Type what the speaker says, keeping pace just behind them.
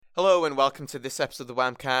Hello and welcome to this episode of the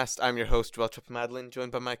Whamcast. I'm your host, Joel Tripp-Madeline,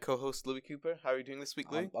 joined by my co-host, Louis Cooper. How are you doing this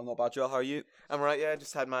week, Louis? I'm not bad, Joel. How are you? I'm right, yeah. I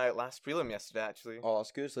just had my last prelim yesterday, actually. Oh,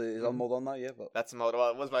 that's good. So is that more done now? Yeah. That's a model.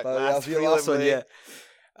 Well, it was my But last your prelim, last one, Louis.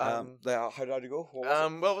 yeah. How did it go? What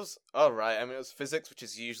was Well, it was alright. I mean, it was physics, which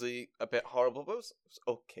is usually a bit horrible, but it was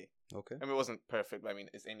okay. it? Okay. I mean, it wasn't perfect, but I mean,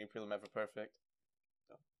 is any prelim ever perfect?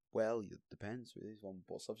 Well, it depends really on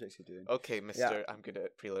what subjects you're doing. Okay, mister, I'm good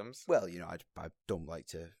at prelims. Well, I don't like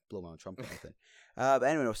to blow my own trumpet or anything. But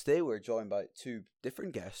anyway, today we're joined by two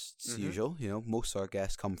different guests, usual. Most of our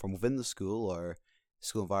guests come from within the school or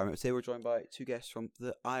school environment. Today we're joined by two guests from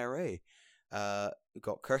the IRA. We've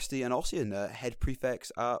got Kirsty and Ossian, head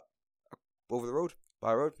prefects at over the road,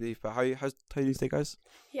 by road. How you doing today, guys?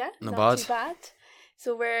 Yeah, Not not bad. too bad.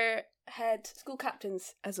 So we're head school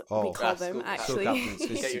captains, as we call them, school actually. captains, 'cause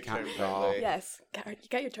Get you your can't- turn right, Louis. Yes, you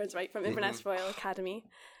get your turns right from Inverness Royal Academy.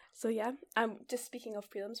 So yeah, just speaking of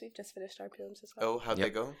prelims, we've just finished our prelims as well. Oh, how'd Yep. they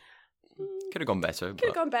go? Could have gone better, Could but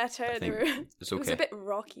have gone better. I think it's It was okay. a bit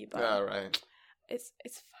rocky, but Alright. it's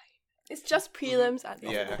fine. It's just prelims at the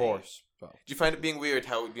end Yeah. of the Of day. course. Well, Did you find it being weird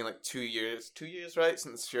how it would be like 2 years? 2 years, right?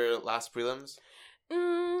 Since your last prelims?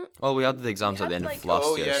 Well, we had the exams We at the had, end like- of last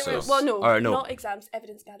Oh, year, yeah, so right. Well, no, Or no. not exams,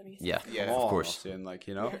 evidence gathering. yeah, Yeah. come of on, course.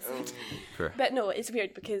 Ossian, Sure. But no, it's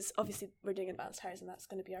weird because obviously we're doing advanced hires and that's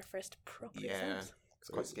going to be our first proper Yeah. exams. It's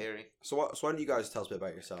quite scary. So why don't you guys tell us a bit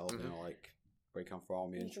about yourself? Mhm. Like where you come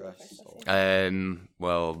from, your You can go interests. first, or- Ossian.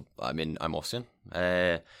 Well, I mean, I'm Ossian.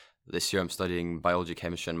 This year I'm studying biology,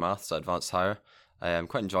 chemistry, and maths at advanced higher. I'm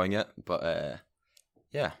quite enjoying it, but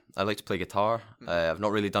yeah, I like to play guitar. I've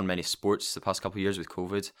not really done many sports the past couple of years with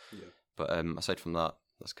COVID, Yeah. but aside from that,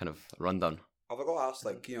 that's kind of a rundown. Have I got to ask,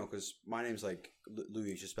 like, because my name's like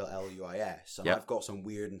Louis, just spelled Luis, and Yeah. I've got some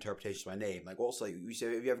weird interpretations of my name. Like, what's like, you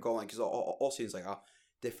say, have you ever gone like, because Ossian's like a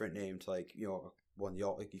different name to like, one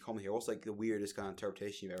you come here. What's like the weirdest kind of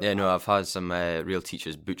interpretation you've ever Yeah, had? no, I've had some real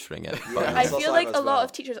teachers butchering it. Yeah. But, I That's feel what I like was a lot well.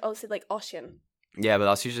 of teachers also said like Ossian. yeah, but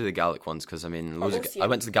that's usually the Gaelic ones because I mean, Or I Ossian.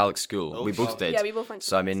 went to the Gaelic school. We both Ossian. did. Yeah, we both went to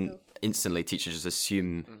So I that mean, school. instantly teachers just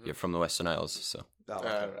assume you're from the Western Isles. So That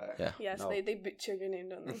was Alright. yeah, Yes, No. they butcher your name,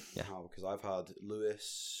 don't they? Yeah. No, because I've had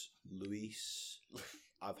Luis.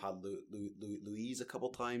 I've had Louise a couple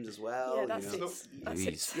times as well. Yeah, that's you know. it. That's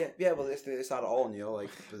Louise. it. Yeah, well, it's added on,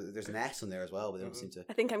 like there's an S in there as well, but they don't seem to.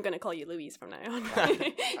 I think I'm going to call you Louise from now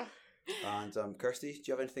on. And Kirsty, do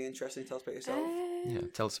you have anything interesting to tell us about yourself? yeah.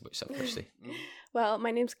 Tell us about yourself, Kirsty. Well,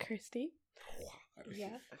 my name's Kirsty.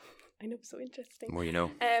 Yeah, I know, so interesting. The more you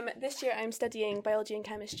know. This year I'm studying biology and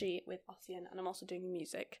chemistry with Ossian, and I'm also doing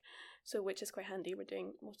music, so which is quite handy. We're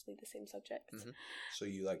doing mostly the same subjects. So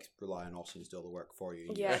you like rely on Ossian to do all the work for you?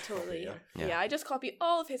 and you Yeah, just copy, totally. yeah? Yeah. I just copy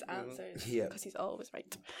all of his answers Yeah. because he's always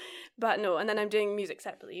right. But no, and then I'm doing music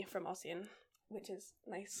separately from Ossian, which is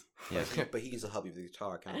nice. Yeah. But he can still help you with the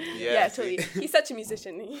guitar, can't he? Yeah, Yeah, see. totally. He's such a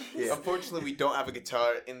musician. Unfortunately, we don't have a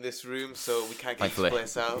guitar in this room, so we can't get Thankfully.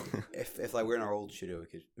 this place out. If like we're in our old studio, we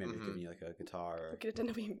could maybe give you like a guitar or We could have done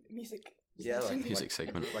a wee music. yeah, like Music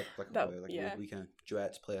segment. like yeah. we can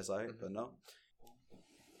duet to play us out, but no.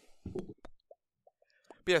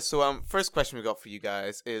 But yeah, so first question we got for you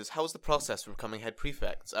guys is, how was the process for becoming head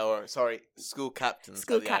prefects? Or, sorry, school captains.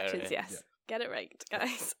 School at the captains, IRA? yes. Yeah. Get it right,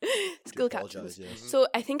 guys. Do School apologise, captains. yes. So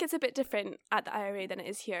I think it's a bit different at the IRA than it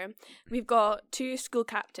is here. We've got 2 school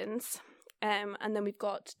captains, and then we've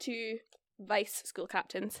got 2 vice school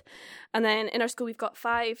captains. And then in our school we've got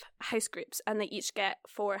 5 house groups, and they each get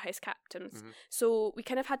 4 house captains. So we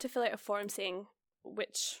kind of had to fill out a form saying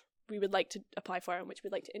which we would like to apply for and which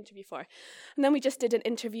we'd like to interview for. And then we just did an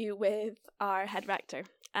interview with our head rector,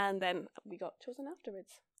 and then we got chosen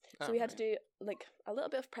afterwards. So we had to do like a little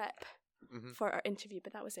bit of prep for our interview,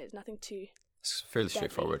 but that was it. Nothing too... It's fairly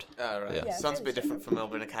straightforward. Alright. Yeah. Yeah, Sounds a bit very different from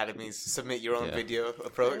Melbourne Academies. Submit your own Yeah. video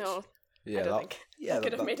approach. No, Yeah, I don't that, think yeah, I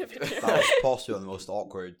could that, have made a video. that was possibly one of the most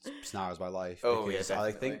awkward scenarios of my life. Oh, yeah, because I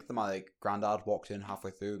definitely. think that my like granddad walked in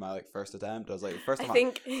halfway through my like first attempt. I was like, first I time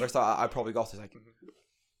think... I probably got this like,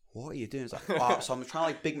 what are you doing? It's like, oh, so I'm trying to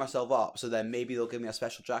like big myself up, so then maybe they'll give me a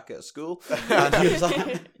special jacket at school. And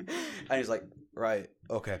he was like, right,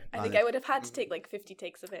 okay. I think I would have had to take like 50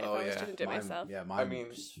 takes of it if Oh, I was yeah. trying to do it myself. Yeah, I mine. mean,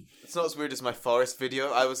 it's not as weird as my forest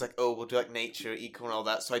video. I was like, oh, we'll do like nature, eco and all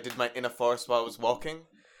that. So I did mine in a forest while I was walking.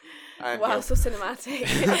 And, Wow, yeah, so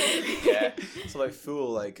cinematic. yeah. so like full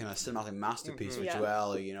like kind of cinematic masterpiece with Yeah.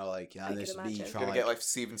 Joelle, like, I and could there's me imagine. trying Gonna to get like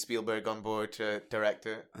Steven Spielberg on board to direct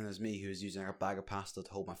it. and there's me who's using a bag of pasta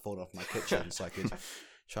to hold my phone off my kitchen so I could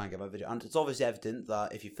try and get my video. And it's obviously evident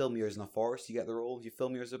that if you film yours in a forest, you get the role. If you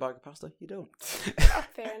film yours in a bag of pasta, you don't.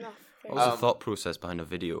 Fair enough. Fair What was enough. the thought process behind a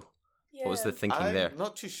video? Yeah. What was the thinking I'm there?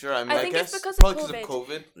 not too sure. I mean, I I think it's guess because of probably because of COVID.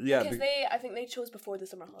 COVID. Yeah, Because I think they chose before the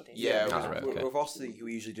summer holidays. Yeah, Ah, right, okay. With us,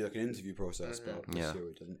 we usually do like an interview process, but this Yeah. year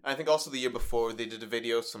we didn't. I think also the year before they did a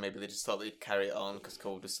video, so maybe they just thought they'd carry it on because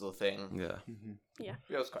COVID was still a thing. Yeah. Yeah,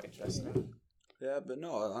 it was quite interesting. Yeah, but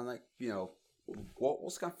no, and like, you know,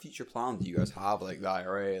 what's kind of future plan do you guys have, like the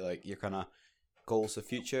IRA, like your kind of goals for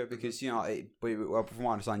future? Because, you know, well, from what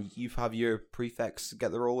I understand, you have your prefects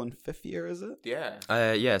get the role in 5th year, is it?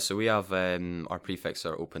 Yeah. Yeah, so we have our prefects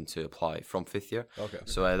are open to apply from 5th year. Okay.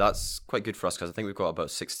 So that's quite good for us because I think we've got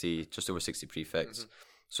about 60, just over 60 prefects.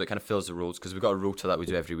 So it kind of fills the roles because we've got a rota that we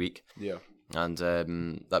do every week. Yeah. And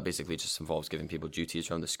that basically just involves giving people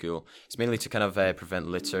duties around the school. It's mainly to kind of prevent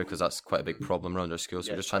litter because that's quite a big problem around our school. So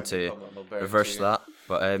Yeah, we're just it's trying quite a to problem Alberta reverse too. that.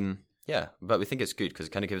 But yeah, but we think it's good because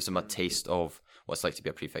it kind of gives them a taste of what it's like to be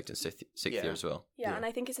a prefect in sixth Yeah. year as well. Yeah, and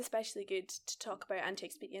I think it's especially good to talk about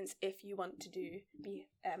anti-experience if you want to be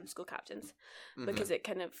school captains, because it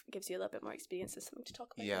kind of gives you a little bit more experience and something to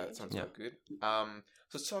talk about. Yeah, that sounds Yeah. quite good.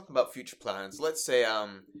 So let's talk about future plans. Let's say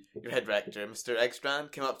your head rector, Mr.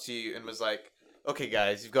 Eggstrand, came up to you and was like, "Okay,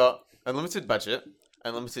 guys, you've got unlimited budget,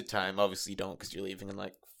 unlimited time. Obviously, you don't because you're leaving in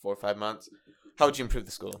like 4 or 5 months. How would you improve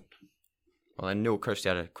the school?" Well, I know Kirsty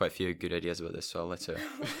had quite a few good ideas about this, so I'll let her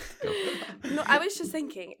go. No, I was just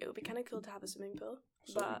thinking it would be kind of cool to have a swimming pool,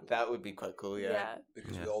 but That would be quite cool. Yeah. yeah,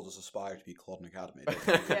 Because Yeah. we all just aspire to be Culloden Academy. don't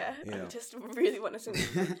we? yeah, Yeah. I just really want a swimming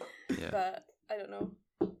pool, Yeah. but I don't know.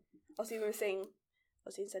 Also, we were saying,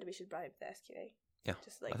 instead we should bribe the SQA. Yeah,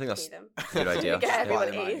 Just like I think that's pay them. a good idea. Get everyone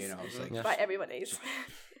Buy them out, A's. you know, it's like, Yeah. Buy everyone A's.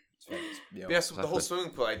 it's fine, you know. Yeah, so the whole Exactly.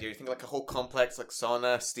 swimming pool idea, you think like a whole complex, like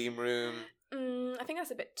sauna, steam room. I think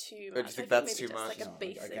that's a bit too Or do much. you think I that's maybe too just much? like a No,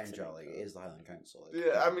 basic again, swimming Joe, like, it pool. is the Highland Council. like,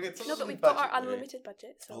 Yeah, I mean it's No, but also we've got budget, our yeah. unlimited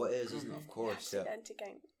budget, so Oh, it is, isn't it? Of course, take yeah. that into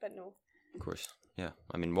account. But no, Of course. Yeah.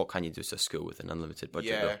 I mean, what can you do to a school with an unlimited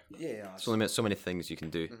budget? Yeah. though? Yeah, There's only so many things you can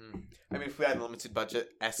do. I mean, if we had an unlimited budget,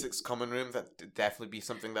 Essex common room, that'd definitely be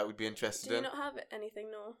something that we'd be interested do you in. not have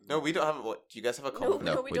anything? No. No, we don't have it. What? Do you guys have a common room?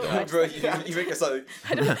 No, we we don't. don't. actually. you make us like...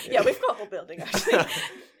 I don't, yeah, we've got a whole building actually.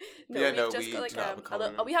 Yeah, we've no, just we got like do not have a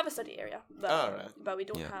common room. we have a study area, but, Oh, right. but we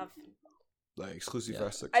don't Yeah. have. like exclusive Yeah. for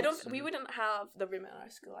Essex. I don't. We wouldn't have the room in our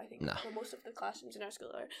school. I think Nah. well, most of the classrooms in our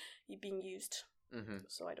school are being used,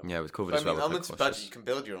 so I don't. Yeah, with COVID But, as I well. mean, we're quite unlimited budget, cautious. you can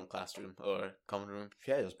build your own classroom or common room.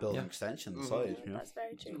 Yeah, just build an Yeah. extension on the Mhm. side, Yeah, you know. that's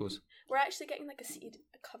very true. Of course. We're actually getting like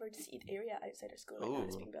a covered seated area outside our school right now.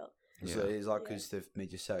 It's Ooh. being built. So Yeah. it's like because they've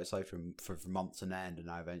made you set aside for months on end, and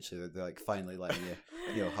now eventually they're like finally letting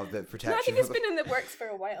you know, have a bit of No, protection. I think it's been in the works for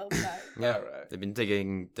a while now. Yeah, Alright. they've been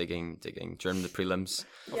digging during the prelims.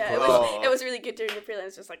 Yeah, course. it was really good during the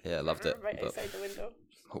prelims. Just like Yeah, I loved it, right but outside the window.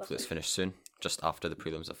 Hopefully it's finished soon, just after the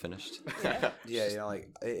prelims are finished. Yeah. Yeah, you know, like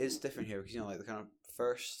it is different here because you know, like the kind of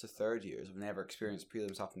first to third years have never experienced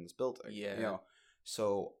prelims happen in this building. Yeah. you know,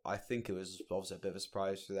 so I think it was obviously a bit of a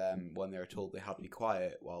surprise for them when they were told they had to be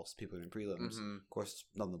quiet whilst people were in prelims. Mhm. Of course,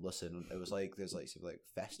 none of them listened. It was like there's like some like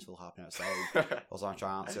festival happening outside. I was trying to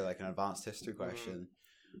answer like an advanced history question.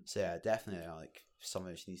 So yeah, definitely like some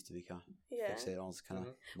of it needs to be kind of Yeah. fixated on kind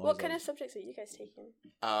of. What kind of subjects are you guys taking?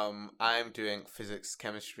 I'm doing physics,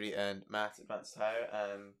 chemistry, and maths advanced higher.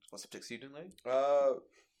 And what subjects are you doing, Larry?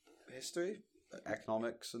 history,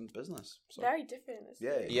 economics, and business. So. Very different. isn't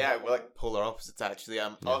Yeah, it? Yeah, we're like polar opposites actually.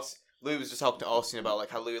 Louis was just talking to Austin about like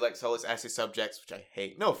how Louis likes all his essay subjects, which I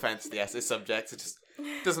hate. No offense to the essay subjects, it just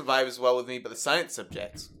doesn't vibe as well with me. But the science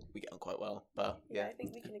subjects, we get on quite well. But Yeah, yeah. I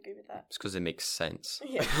think we can agree with that. It's because it makes sense.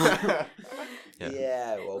 Yeah.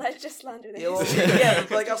 Yeah. Well. Let's just slander this. Yeah, well, yeah,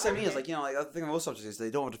 but like that's what I mean. It's like, you know, like I think most subjects is they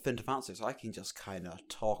don't have definitive answers, so I can just kind of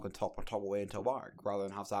talk and top away until mark rather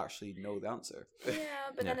than have to actually know the answer. Yeah,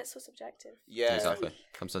 but then Yeah. it's so subjective. Yeah, Exactly.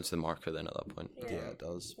 Comes down to the marker then at that point. Yeah. Yeah, it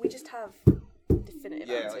does. We just have definitive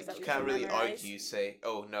Yeah, answers like that you we can't can really memorize. argue, say,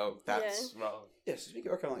 oh no, that's wrong. Yeah, so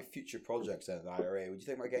speaking of kind of like future projects out of the IRA, would you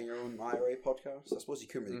think about getting your own IRA podcast? I suppose you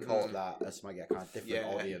couldn't really call it that, as might get kind of different Yeah.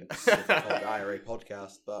 audience if you call it the IRA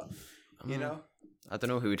podcast, but you know, I don't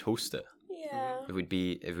know who would host it. Yeah. If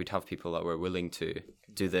we'd have people that were willing to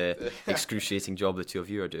do the excruciating job the two of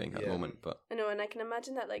you are doing at the Yeah. moment. But I know, and I can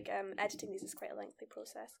imagine that like editing these is quite a lengthy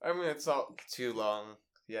process. I mean, it's not too long.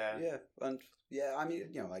 Yeah. yeah, and yeah, I mean,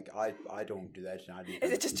 you know, like I don't do the editing. I do.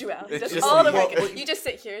 Is it just Joelle? It's Just just all the me. work. Well, You just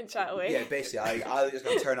sit here and chat away. Yeah, basically, I just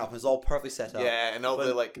gotta turn up and it's all perfectly set up. Yeah, and all the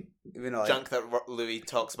But- like you know, like, junk that Louis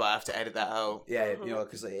talks about, I have to edit that out. Yeah, you know,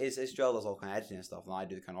 because it's Joel does all kind of editing and stuff, and I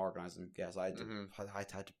do the kind of organising. Yes, I do. Mhm. I had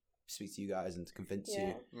to speak to you guys and to convince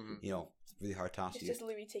Yeah. Mhm. you. You know, it's a really hard task. It's to just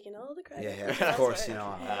Louis taking all the credit. Yeah, yeah, That's of course, what- you know.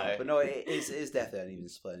 Aye. But no, it is definitely an even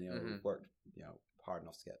split. You know, Mhm. we've worked, you know, hard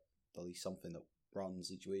enough to get at least something that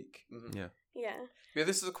runs each week. Yeah. Yeah. Yeah,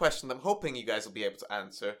 this is a question that I'm hoping you guys will be able to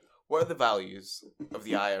answer. What are the values of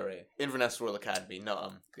the IRA? Inverness Royal Academy,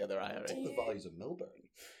 not the other IRA. What are the values of Milburn?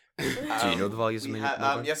 Do you know the values of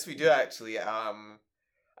Melbourne? Yes, we do actually. I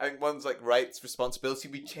think one's like rights, responsibility.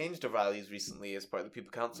 We changed our values recently as part of the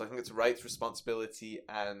People Council. I think it's rights, responsibility,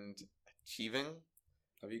 and achieving.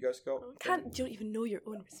 Have you guys got? You don't even know your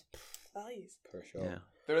own values. For sure. Yeah.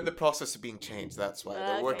 They're in the process of being changed. That's why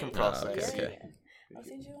they're work in Okay. process. okay. I'll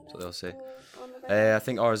send you one. So they'll say. On the I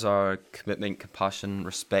think ours are commitment, compassion,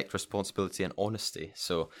 respect, responsibility, and honesty.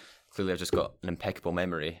 So clearly, I've just got an impeccable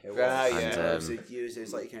memory. It Ah, was. yeah. And,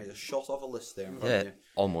 it's like you kind of just shot off a list there in front Yeah, of you.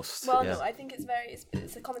 almost. Well, yeah. no, I think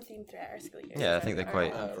it's a common theme throughout our school years. Yeah, I think they're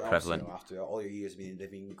quite And for us, prevalent. you know, after all your years, they've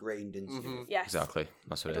been ingrained into you. Yes. Exactly.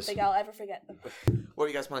 That's I what it don't is. think I'll ever forget them. What are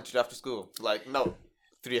you guys planning to do after school? Like, no,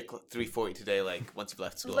 3:40 today. Like, once you've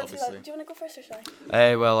left school, Let's do that. obviously. Do you want to go first or shall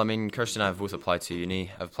I? Well, I mean, Kirsty and I have both applied to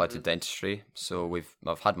uni. I've applied to dentistry, so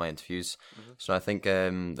I've had my interviews. So I think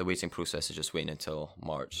the waiting process is just waiting until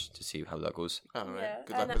March to see how that goes. All right. Yeah,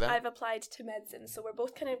 Good luck and with that. I've applied to medicine, so we're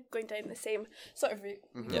both kind of going down the same sort of route.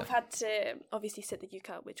 Mm-hmm. Yeah. We've had to obviously sit the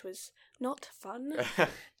UCAT, which was not fun,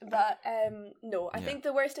 but no, I Yeah. think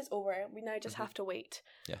the worst is over. We now just have to wait.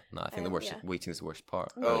 Yeah, no, I think the worst yeah. waiting is the worst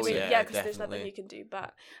part. Oh, Wait, yeah, because there's nothing definitely. you can do.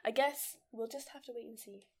 But I guess we'll just have to wait and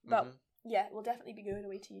see. But yeah, we'll definitely be going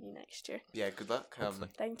away to uni next year. Yeah, good luck. Hopefully.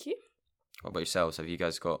 Thank you. What about yourselves? Have you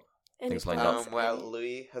guys got Any things lined plans? up? Well,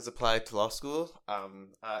 Louis has applied to law school.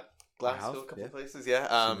 At Glasgow, have, a couple yeah. of places. Yeah.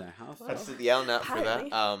 And I have. I did the LNAT for that.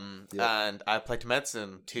 Apparently. Yeah. And I applied to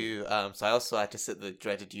medicine too. So I also had to sit the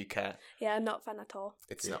dreaded UCAT. Yeah, not fun at all.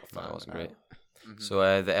 It's not No, fun. that wasn't great. Mhm.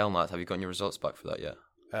 So the LNAT, have you gotten your results back for that yet?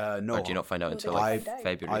 No. Or do you not find out No, until they like find out.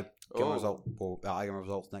 February? I get my Oh. result. Well, I get my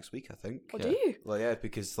results next week, I think. Oh, Yeah. do you? Well, yeah,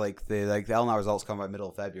 because the LNAR results come by middle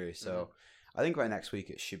of February, so I think by next week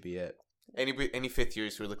it should be it. Any fifth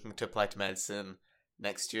years who are looking to apply to medicine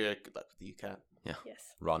next year, good luck with the UCAT.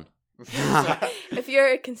 Yes. Run. If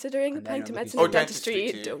you're considering And then applying to I'm medicine looking or for- Oh, dentistry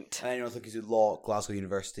dentistry, too. don't. And anyone looking to do law at Glasgow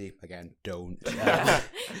University, again, don't.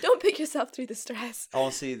 Don't put yourself through the stress.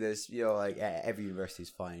 Honestly, there's like every university is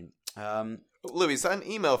fine. Louis, is that an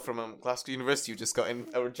email from Glasgow University you just got in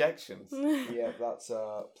a rejection? Yeah, that's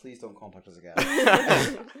please don't contact us again.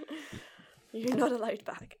 You're not allowed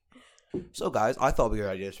back. So, guys, I thought we were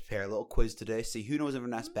idea to prepare a little quiz today. See who knows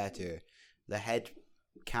Inverness better, the head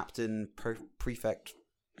captain, prefect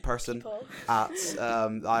person People. at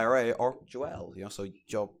the IRA or Joelle. You know, so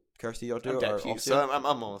Joe, Kirsty, you'll do I'm it. Or deputy, Austin? so I'm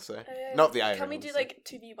also. Not the Irish. Can we do like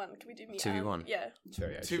 2v1? Can we do me? 2v1? Yeah.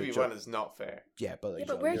 Sorry, 2v1 is not fair. Yeah, but, like, Yeah,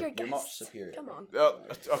 but Joe, we're you're, your you're guests. much superior. Come on. Oh,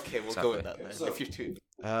 okay, we'll go with Exactly. that then. So- if you're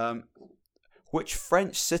two. Which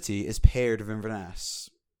French city is paired of Inverness?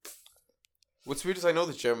 What's weird is I know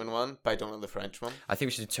the German one, but I don't know the French one. I think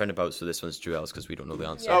we should turn about so this one's Joelle's because we don't know the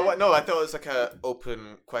answer. Yeah. Oh, what? No, I thought it was like a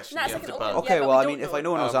open question. No, you it's have like to an buzz. open- Okay, but well, we I mean, don't if I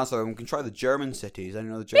know know. anyone's answer, we can try the German cities. I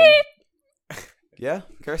know the German. Yeah,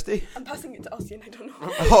 Kirsty? I'm passing it to Ossian, I don't know.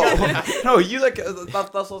 Oh, no, you like,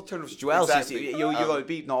 that's all turn of Joelle. Exactly. You got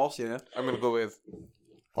beat, not us, you know? I'm going to go with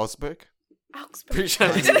Augsburg. Augsburg. Pretty sure I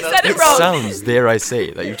You did did have not- said it It wrong. sounds, dare I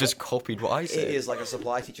say, that you've just copied what I It said. is like a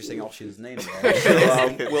supply teacher saying Ossian's name. So,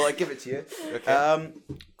 we'll give it to you. Okay.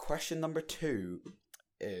 Question number 2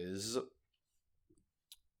 is: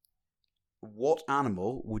 what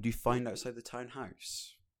animal would you find outside the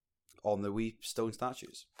townhouse on the wee stone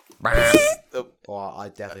statues? Oh, Oh, I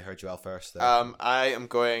definitely heard Joelle first. There. I am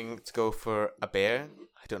going to go for a bear.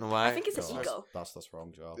 I don't know why. I think it's No, an eagle. That's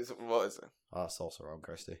wrong, Joelle. What is it? That's also wrong,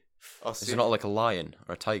 Kirsty. Is it not like a lion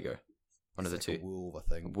or a tiger? One of the It's like two. a wolf,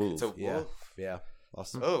 I think. Wolf. It's a wolf. Yeah, yeah.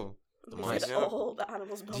 That's, Oh. You Nice. said all the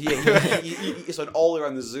animals. belong. yeah, you said all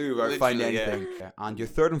around the zoo without finding Literally, yeah. anything. And your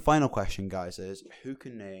third and final question, guys, is who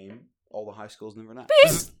can name all the high schools in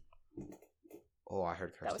Inverness? Oh, I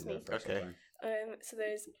heard That was Kirsty there me. first. Okay. I think. So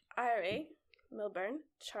there's IRA, Milburn,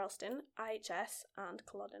 Charleston, IHS, and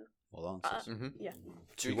Culloden. Well done. sis. Mm-hmm. Yeah.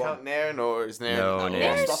 Do you 2-1. count Nairn or is Nairn? No,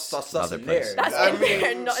 Nairn's That's another in place. there. That's I in mean,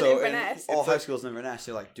 there, not so in Inverness. all It's high a- schools in Inverness,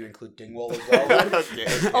 you like do include Dingwall as well.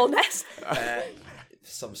 Okay. All Ness.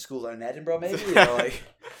 Some school down in Edinburgh, maybe. You know, like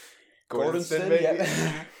Gordonston, Gordonston, maybe?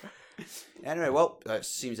 yeah. Anyway, well, it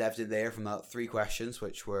seems evident there from that 3 questions,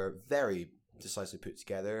 which were very decisively put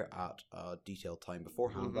together at a detailed time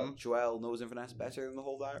beforehand. That Joelle knows Inverness better than the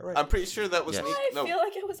whole diet, right? I'm pretty sure that was Yes. me. I No, feel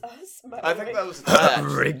like it was us. But I think anyway. that was that.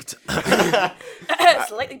 Rigged.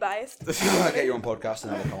 Slightly biased. I'll get your own podcast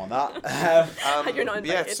and then we'll come on that. You're not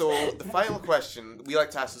Yeah, invited. so the final question, we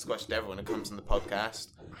like to ask this question to everyone who comes on the podcast,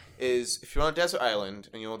 is if you're on a desert island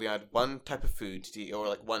and you only had one type of food to eat, or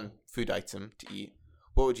like one food item to eat,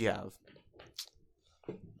 what would you have?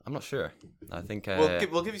 I'm not sure. I think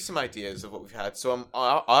We'll give you some ideas of what we've had. So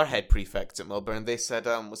our head prefects at Melbourne, they said,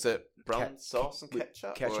 was it brown sauce and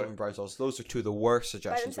ketchup? Ketchup or- and brown sauce. Those are two of the worst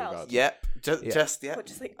suggestions we've themselves? had. Yep, Yeah. just What,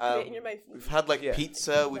 just like put it in your mouth. We've had like Yeah.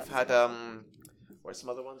 pizza. We've had what are some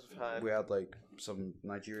other ones we've had? We had like some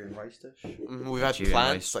Nigerian rice dish. We've had Nigerian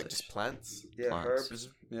plants, rice like dish. just plants. Yeah, Plants. herbs.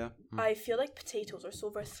 Yeah. I feel like potatoes are so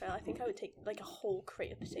versatile. I think I would take like a whole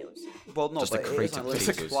crate of potatoes. Well, no, Just a but it crate is of unlimited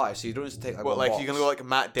potatoes. supply, so you don't need to take like What, one like you're gonna go box. like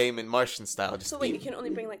Matt Damon Martian style? Just So wait, you eat- can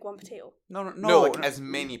only bring like one potato. no, like as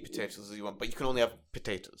many potatoes as you want, but you can only have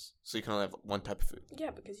potatoes, so you can only have one type of food,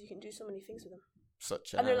 Yeah, because you can do so many things with them,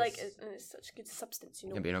 such and they're like as- it's such good substance, you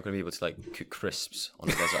know. Yeah, but you're not going to be able to like cook crisps on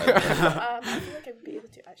a desert island. I feel like I would be able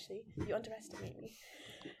to actually. You underestimate me.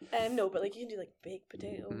 No, but like you can do like baked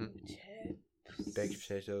potato, chips, Baked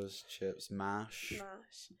potatoes, chips, mash.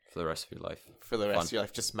 mash. for the rest of your life. for the rest Fun. of your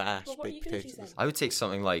life, just mash Well, what are you baked gonna choose potatoes. then? I would take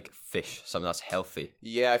something like fish, something that's healthy.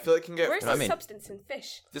 Yeah, I feel like you can get Where's what I the mean? substance in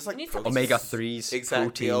fish? just like You need protein. something- Omega-3s,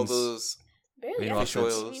 exactly all proteins. those. Barely amino fish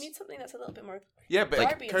acids. oils. You need something that's a little bit more. Yeah, but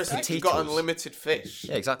Like like, Kirsty, potatoes. you've got unlimited fish.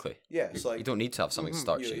 Yeah, exactly. Yeah, it's like You don't need to have something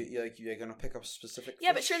starchy. You're gonna pick up specific.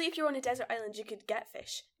 Yeah, but fish. surely if you're on a desert island, you could get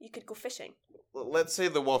fish. You could go fishing. Well, let's say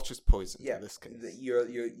the water's poisoned. Yeah, in this case.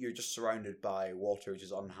 you're just surrounded by water which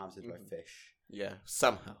is uninhabited by fish. Yeah,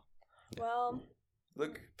 somehow. Well,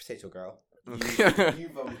 Look, potato girl.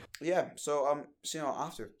 Mhm. Yeah, so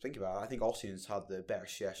after thinking about it, I think Ossian's had the better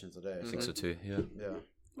suggestions today. I think so too. Yeah. Yeah.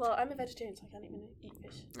 well, I'm a vegetarian, so I can't even eat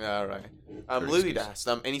fish. All right. Very Louis excuse. asked,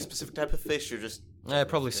 any specific type of fish or just? Yeah,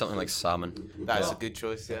 probably something like salmon. That is Yeah. a good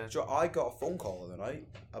choice. Yeah. So I got a phone call the other night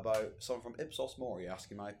about someone from Ipsos Mori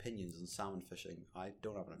asking my opinions on salmon fishing. I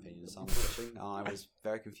don't have an opinion on salmon fishing, and I was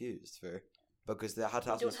very confused because they had to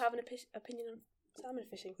You ask don't me. have an opinion on salmon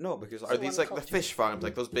fishing. No, because Are these like the culture. fish farms,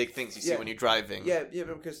 like those big things you see Yeah. when you're driving? yeah,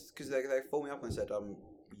 because they phoned me up and said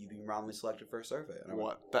you've been randomly selected for a survey. And I went,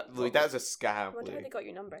 What? That Louis, that is a scam. I wonder how Louis. they got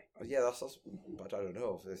your number. yeah, that's but I don't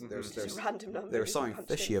know. There's Just a random number. there was something punched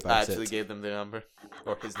fishy in. about I actually it. gave them their number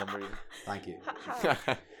or his number. Even. Thank you. Ha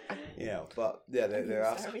ha. Yeah, but yeah, they're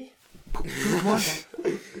I'm asking. sorry.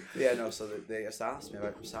 Yeah, no. So they just asked me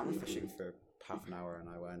about salmon fishing for half an hour, and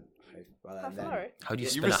I went. Half an hour. How do you You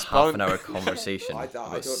spin a half respond- an hour conversation I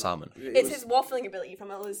about don't- salmon? it It's was- his waffling ability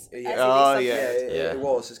from all his. Yeah. Oh, everyday yeah. subjects. It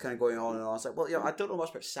was just kind of going on and on. I was like, well, I don't know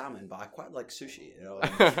much about salmon, but I quite like sushi,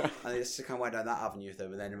 and they just kind of went down that avenue with it.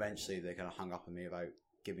 But then eventually they kind of hung up on me about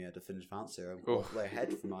giving me a definitive answer. I'm Oh. way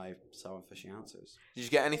ahead for my salmon fishing answers. Did you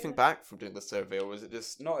get anything back from doing the survey, or was it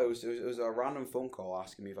just? No, it was a random phone call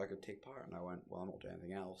asking me if I could take part, and I went, well, I'm not doing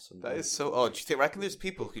anything else. And That is so odd. Do you reckon there's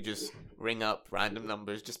people who just ring up random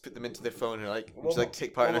numbers, just put them into their phone, and are like, would you like to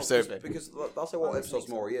take part in our survey? because that's like Well, what that's Ipsos like-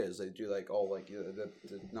 Mori is. They do like all like the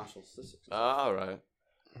national statistics. All right.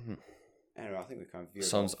 Anyway, I think we kind of veered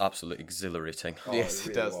Sounds off. absolutely exhilarating. Oh, Yes,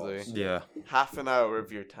 it does, was. Louis. Yeah. Half an hour of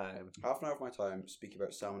your time. Half an hour of my time speaking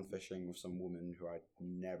about salmon fishing with some woman who I'd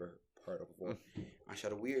never heard of before. And she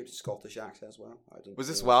had a weird Scottish accent as well. I didn't Was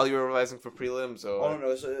this realise- while you were revising for prelims, or? Oh no,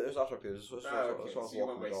 it was after it was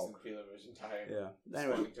walking the dog. Yeah.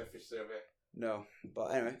 Anyway, to a fish survey. no. But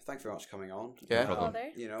anyway, thanks very much for coming on. Yeah. No problem. Oh,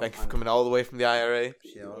 there. You know, Thank you for and, coming all the way from the IRA,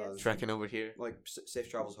 You know, Yes. trekking over here. like safe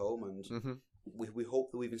travels home, and Hmm. we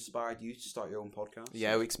hope that we've inspired you to start your own podcast.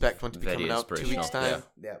 Yeah, we expect one to be Very coming out 2 weeks' inspirational, time.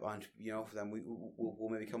 Yeah, and then we'll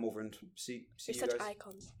maybe come over and see You're you such guys.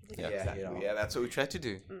 icons. Yeah. Exactly. you know. Yeah, that's what we try to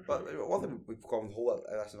do. But one thing we've got on the whole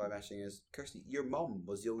lesson by mentioning is, Kirsty, your mum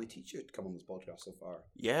was the only teacher to come on this podcast so far.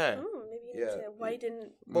 Yeah. Maybe you need Yeah. to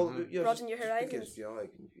widen. Well, Mhm. Broaden your just horizons.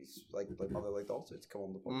 Because, like it's like mother, like daughter to come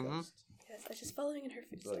on the podcast. Yes, I was just following in her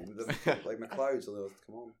footsteps. Like McLeod's the to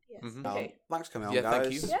come on. Yes. Mhm. Okay. Thanks for coming on, Yeah, guys.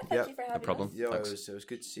 thank you. Yeah, thank you for having problem. us. Yeah, Thanks. it was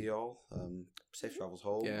good to see you all. Safe travels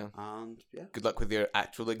home. Yeah. And yeah. Good luck with your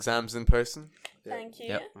actual exams in person. Yeah. Thank you.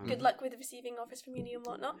 Yep. Good luck with receiving offers from uni and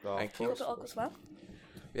whatnot. Well, Thank of you. Hope course, it all of goes course. well.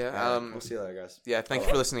 Yeah. We'll see you later, guys. Yeah. Thank you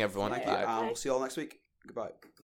for listening, everyone. Thank you. Bye. And we'll see you all next week. Goodbye.